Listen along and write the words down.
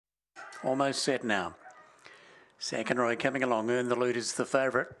almost set now. Second row coming along. Earn the Loot is the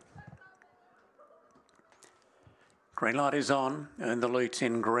favourite. Green light is on. Earn the Loot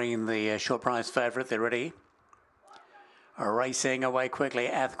in green, the short price favourite. They're ready. Racing away quickly,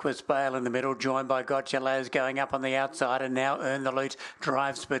 Athquist Bale in the middle, joined by Gotcha Laz going up on the outside, and now Earn the Loot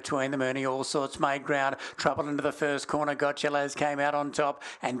drives between them. Ernie All Sorts made ground, trouble into the first corner. Gotcha Laz came out on top,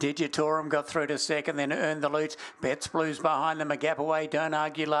 and Digitorum got through to second. Then Earn the Loot, Betts Blues behind them, a gap away. Don't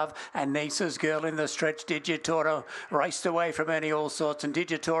Argue Love, and Nisa's Girl in the stretch. Digitorum raced away from Ernie All Sorts, and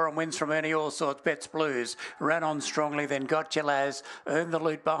Digitorum wins from Ernie All Sorts. Betts Blues ran on strongly. Then Gotcha Laz, Earn the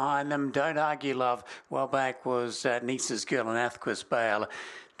Loot behind them. Don't Argue Love. Well back was Nisa's Girl and Athquist Bale.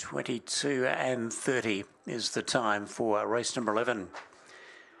 22 and 30 is the time for race number 11.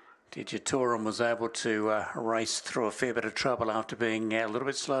 Digitorum was able to race through a fair bit of trouble after being a little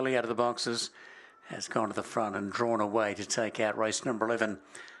bit slowly out of the boxes. Has gone to the front and drawn away to take out race number 11.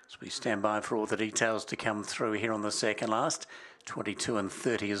 As we stand by for all the details to come through here on the second last. 22 and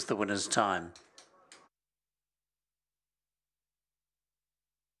 30 is the winner's time.